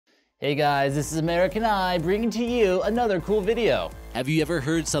Hey guys, this is American Eye bringing to you another cool video. Have you ever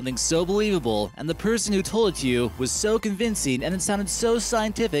heard something so believable and the person who told it to you was so convincing and it sounded so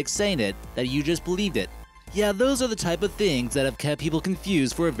scientific saying it that you just believed it? Yeah, those are the type of things that have kept people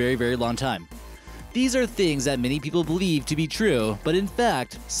confused for a very long time. These are things that many people believe to be true, but in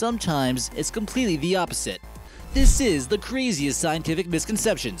fact, sometimes it's completely the opposite. This is the craziest scientific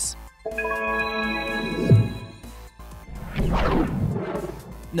misconceptions.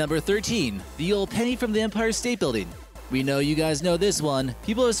 Number 13. The old penny from the Empire State Building. We know you guys know this one.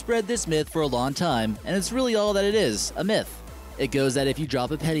 People have spread this myth for a long time, and it's really all that it is, a myth. It goes that if you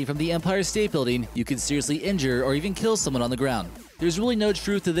drop a penny from the Empire State Building, you could seriously injure or even kill someone on the ground. There's really no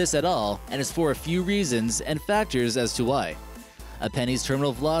truth to this at all, and it's for a few reasons and factors as to why. A penny's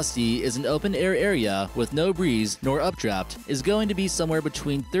terminal velocity is an open-air area with no breeze nor updraft is going to be somewhere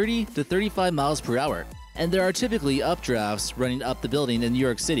between 30 to 35 miles per hour. And there are typically updrafts running up the building in New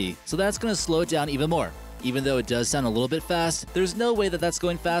York City, so that's going to slow it down even more. Even though it does sound a little bit fast, there's no way that that's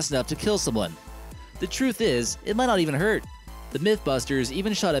going fast enough to kill someone. The truth is, it might not even hurt. The Mythbusters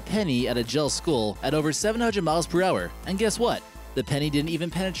even shot a penny at a gel skull at over 700 miles per hour, and guess what? The penny didn't even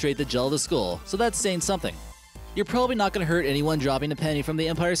penetrate the gel of the skull, so that's saying something. You're probably not going to hurt anyone dropping a penny from the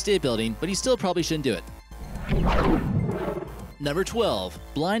Empire State Building, but you still probably shouldn't do it. Number 12.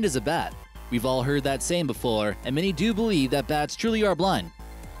 Blind as a bat. We've all heard that saying before, and many do believe that bats truly are blind.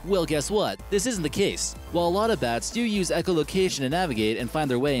 Well, guess what? This isn't the case. While a lot of bats do use echolocation to navigate and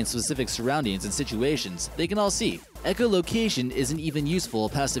find their way in specific surroundings and situations, they can all see. Echolocation isn't even useful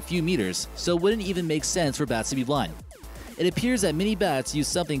past a few meters, so it wouldn't even make sense for bats to be blind. It appears that many bats use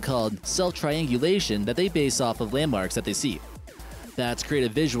something called self-triangulation that they base off of landmarks that they see. Bats create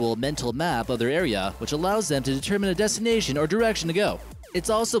a visual mental map of their area, which allows them to determine a destination or direction to go. It's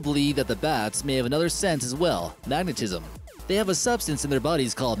also believed that the bats may have another sense as well, magnetism. They have a substance in their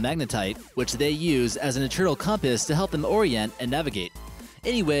bodies called magnetite, which they use as an internal compass to help them orient and navigate.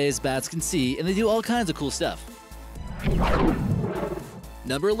 Anyways, bats can see and they do all kinds of cool stuff.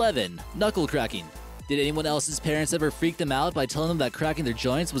 Number 11. Knuckle cracking. Did anyone else's parents ever freak them out by telling them that cracking their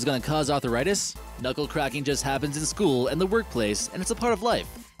joints was going to cause arthritis? Knuckle cracking just happens in school and the workplace, and it's a part of life.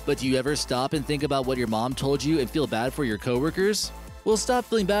 But do you ever stop and think about what your mom told you and feel bad for your coworkers? Well, stop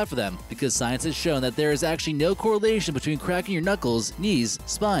feeling bad for them, because science has shown that there is actually no correlation between cracking your knuckles, knees,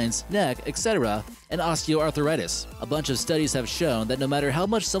 spines, neck, etc., and osteoarthritis. A bunch of studies have shown that no matter how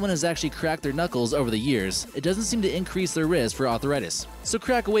much someone has actually cracked their knuckles over the years, it doesn't seem to increase their risk for arthritis. So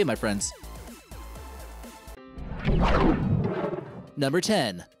crack away, my friends. Number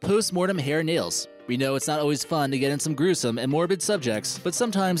 10. Post-mortem hair and nails. We know it's not always fun to get in some gruesome and morbid subjects, but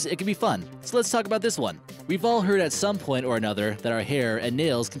sometimes it can be fun. So let's talk about this one. We've all heard at some point or another that our hair and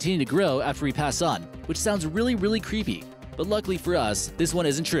nails continue to grow after we pass on, which sounds really creepy. But luckily for us, this one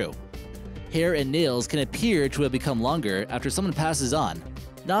isn't true. Hair and nails can appear to have become longer after someone passes on,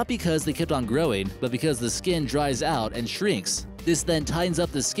 not because they kept on growing, but because the skin dries out and shrinks. This then tightens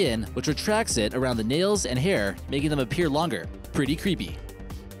up the skin, which retracts it around the nails and hair, making them appear longer. Pretty creepy.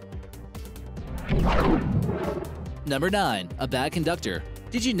 Number 9. A bad conductor.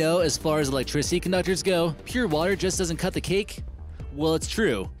 Did you know as far as electricity conductors go, pure water just doesn't cut the cake? Well, it's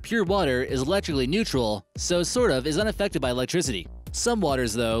true. Pure water is electrically neutral, so sort of is unaffected by electricity. Some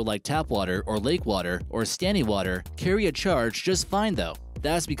waters though, like tap water or lake water or standing water, carry a charge just fine though.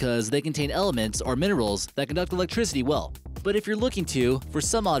 That's because they contain elements or minerals that conduct electricity well. But if you're looking to, for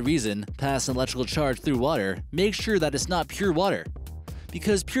some odd reason, pass an electrical charge through water, make sure that it's not pure water.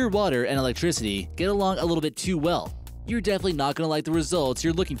 Because pure water and electricity get along a little bit too well. You're definitely not going to like the results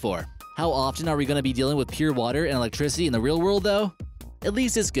you're looking for. How often are we going to be dealing with pure water and electricity in the real world though? At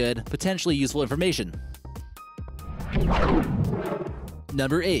least it's good, potentially useful information.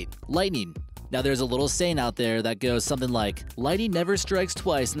 Number 8. Lightning. Now there's a little saying out there that goes something like, lightning never strikes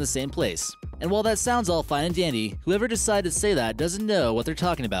twice in the same place. And while that sounds all fine and dandy, whoever decided to say that doesn't know what they're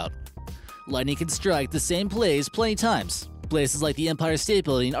talking about. Lightning can strike the same place plenty times. Places like the Empire State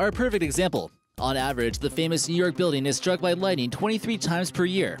Building are a perfect example. On average, the famous New York building is struck by lightning 23 times per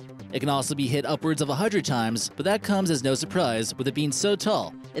year. It can also be hit upwards of 100 times, but that comes as no surprise with it being so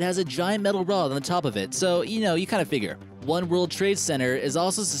tall. It has a giant metal rod on the top of it, so you kind of figure. One World Trade Center is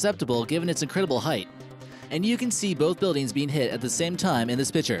also susceptible given its incredible height. And you can see both buildings being hit at the same time in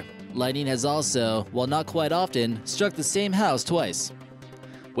this picture. Lightning has also, while not quite often, struck the same house twice.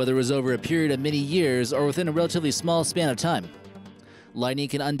 Whether it was over a period of many years or within a relatively small span of time. Lightning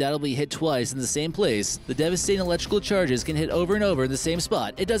can undoubtedly hit twice in the same place. The devastating electrical charges can hit over and over in the same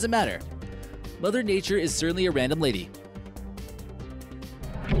spot. It doesn't matter. Mother Nature is certainly a random lady.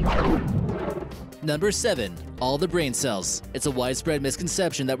 Number 7. All the brain cells. It's a widespread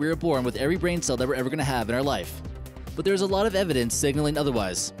misconception that we were born with every brain cell that we're ever going to have in our life. But there's a lot of evidence signaling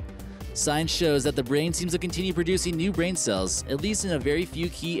otherwise. Science shows that the brain seems to continue producing new brain cells, at least in a very few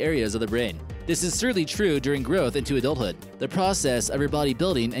key areas of the brain. This is certainly true during growth into adulthood. The process of your body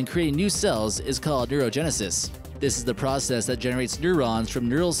building and creating new cells is called neurogenesis. This is the process that generates neurons from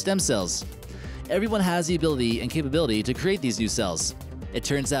neural stem cells. Everyone has the ability and capability to create these new cells. It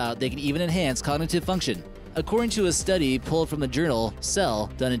turns out they can even enhance cognitive function. According to a study pulled from the journal Cell,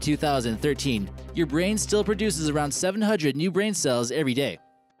 done in 2013, your brain still produces around 700 new brain cells every day.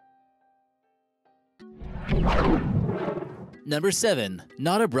 Number 7.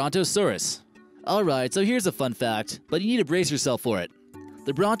 Not a Brontosaurus. Alright, so here's a fun fact, but you need to brace yourself for it.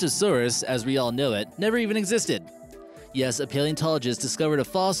 The Brontosaurus, as we all know it, never even existed. Yes, a paleontologist discovered a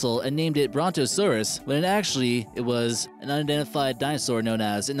fossil and named it Brontosaurus, when actually it was an unidentified dinosaur known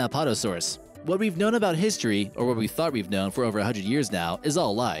as an Apatosaurus. What we've known about history, or what we thought we've known for over 100 years now, is all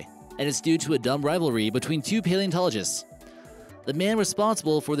a lie, and it's due to a dumb rivalry between two paleontologists. The man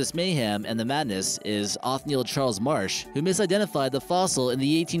responsible for this mayhem and the madness is Othniel Charles Marsh, who misidentified the fossil in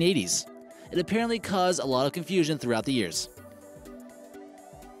the 1880s. It apparently caused a lot of confusion throughout the years.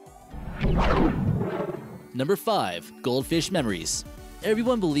 Number 5. Goldfish memories.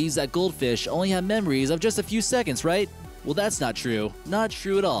 Everyone believes that goldfish only have memories of just a few seconds, right? Well, that's not true. Not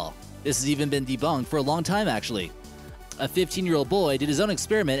true at all. This has even been debunked for a long time, actually. A 15-year-old boy did his own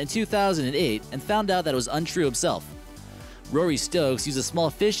experiment in 2008 and found out that it was untrue himself. Rory Stokes used a small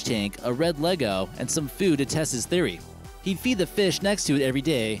fish tank, a red Lego, and some food to test his theory. He'd feed the fish next to it every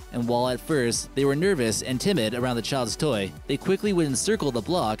day, and while at first they were nervous and timid around the child's toy, they quickly would encircle the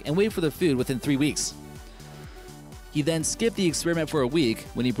block and wait for the food within 3 weeks. He then skipped the experiment for a week.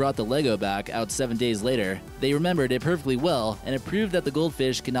 When he brought the Lego back out 7 days later, they remembered it perfectly well, and it proved that the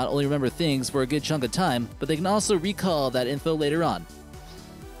goldfish can not only remember things for a good chunk of time, but they can also recall that info later on.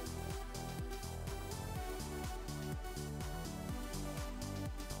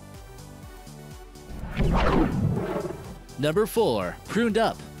 Number 4. Pruned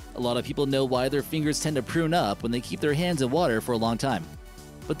up. A lot of people know why their fingers tend to prune up when they keep their hands in water for a long time.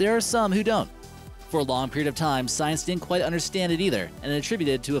 But there are some who don't. For a long period of time, science didn't quite understand it either, and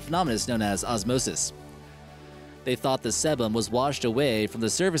attributed it to a phenomenon known as osmosis. They thought the sebum was washed away from the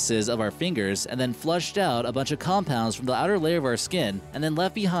surfaces of our fingers and then flushed out a bunch of compounds from the outer layer of our skin and then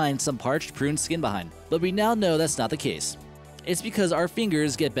left behind some parched, pruned skin behind. But we now know that's not the case. It's because our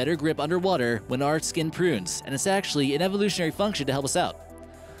fingers get better grip underwater when our skin prunes, and it's actually an evolutionary function to help us out.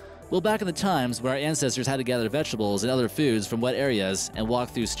 Well, back in the times when our ancestors had to gather vegetables and other foods from wet areas and walk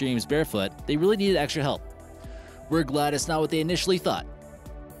through streams barefoot, they really needed extra help. We're glad it's not what they initially thought.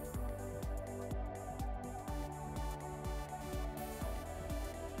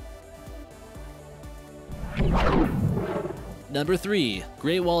 Number 3.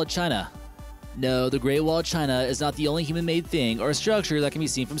 Great Wall of China. No, the Great Wall of China is not the only human-made thing or structure that can be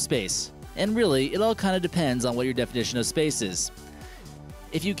seen from space. And really, it all kind of depends on what your definition of space is.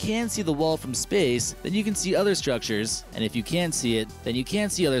 If you can see the wall from space, then you can see other structures, and if you can't see it, then you can't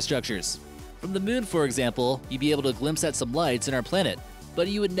see other structures. From the moon, for example, you'd be able to glimpse at some lights in our planet, but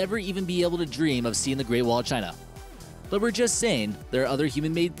you would never even be able to dream of seeing the Great Wall of China. But we're just saying, there are other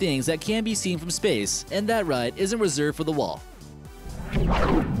human-made things that can be seen from space, and that ride isn't reserved for the wall.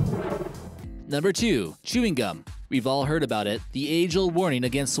 Number 2. Chewing gum. We've all heard about it, the age-old warning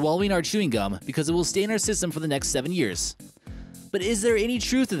against swallowing our chewing gum because it will stay in our system for the next 7 years. But is there any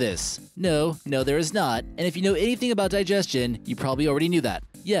truth to this? No, there is not, and if you know anything about digestion, you probably already knew that.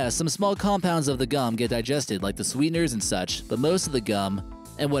 Yeah, some small compounds of the gum get digested, like the sweeteners and such, but most of the gum,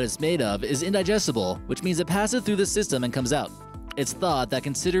 and what it's made of, is indigestible, which means it passes through the system and comes out. It's thought that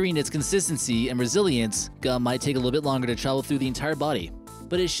considering its consistency and resilience, gum might take a little bit longer to travel through the entire body.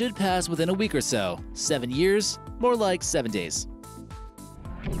 But it should pass within a week or so. 7 years? More like 7 days.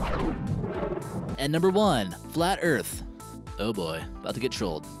 And number 1. Flat Earth. Oh boy, about to get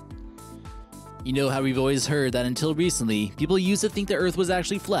trolled. You know how we've always heard that until recently, people used to think the Earth was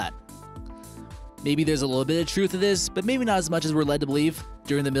actually flat. Maybe there's a little bit of truth to this, but maybe not as much as we're led to believe.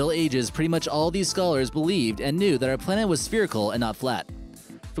 During the Middle Ages, pretty much all these scholars believed and knew that our planet was spherical and not flat.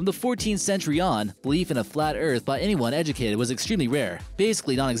 From the 14th century on, belief in a flat Earth by anyone educated was extremely rare,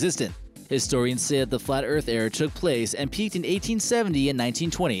 basically non-existent. Historians say that the flat Earth era took place and peaked in 1870 and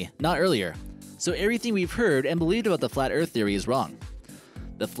 1920, not earlier. So everything we've heard and believed about the flat Earth theory is wrong.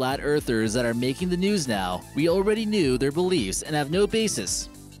 The flat earthers that are making the news now, we already knew their beliefs and have no basis.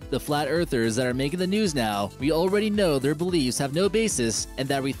 The flat earthers that are making the news now, we already know their beliefs have no basis and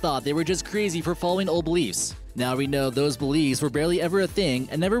that we thought they were just crazy for following old beliefs. Now we know those beliefs were barely ever a thing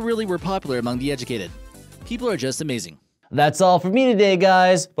and never really were popular among the educated. People are just amazing. That's all for me today,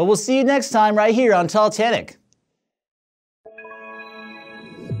 guys, but we'll see you next time right here on Talltanic.